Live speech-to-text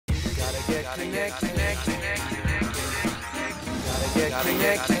In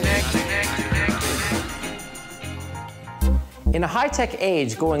a high-tech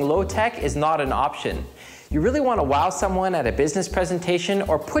age, going low-tech is not an option. You really want to wow someone at a business presentation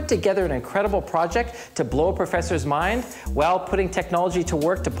or put together an incredible project to blow a professor's mind? Well, putting technology to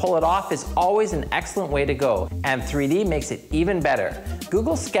work to pull it off is always an excellent way to go, and 3D makes it even better.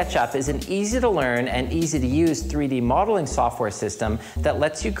 Google SketchUp is an easy-to-learn and easy-to-use 3D modeling software system that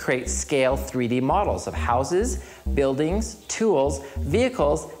lets you create scale 3D models of houses, buildings, tools,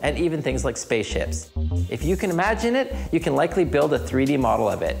 vehicles, and even things like spaceships. If you can imagine it, you can likely build a 3D model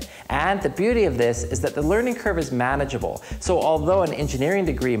of it. And the beauty of this is that the learning curve is manageable, so although an engineering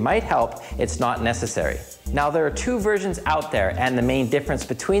degree might help, it's not necessary. Now, there are two versions out there, and the main difference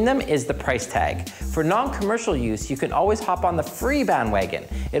between them is the price tag. For non-commercial use, you can always hop on the free bandwagon.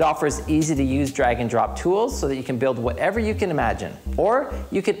 It offers easy-to-use drag-and-drop tools so that you can build whatever you can imagine. Or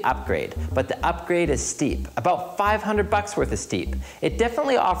you could upgrade, but the upgrade is steep, about $500 worth of steep. It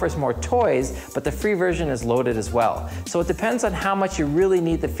definitely offers more toys, but the free version is loaded as well. So it depends on how much you really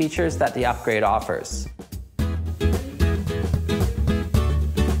need the features that the upgrade offers.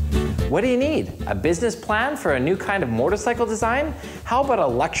 What do you need? A business plan for a new kind of motorcycle design? How about a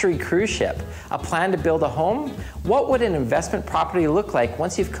luxury cruise ship? A plan to build a home? What would an investment property look like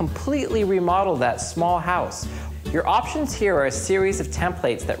once you've completely remodeled that small house? Your options here are a series of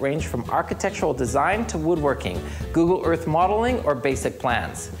templates that range from architectural design to woodworking, Google Earth modeling, or basic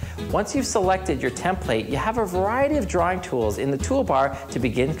plans. Once you've selected your template, you have a variety of drawing tools in the toolbar to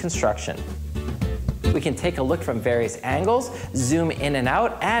begin construction. We can take a look from various angles, zoom in and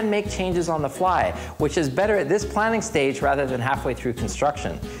out, and make changes on the fly, which is better at this planning stage rather than halfway through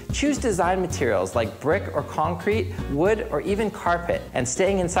construction. Choose design materials like brick or concrete, wood, or even carpet, and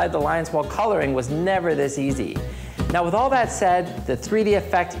staying inside the lines while coloring was never this easy. Now, with all that said, the 3D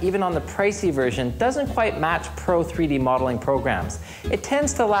effect, even on the pricey version, doesn't quite match pro 3D modeling programs. It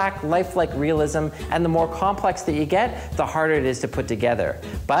tends to lack lifelike realism, and the more complex that you get, the harder it is to put together.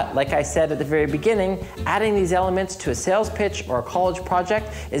 But like I said at the very beginning, adding these elements to a sales pitch or a college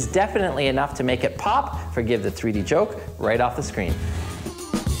project is definitely enough to make it pop, forgive the 3D joke, right off the screen.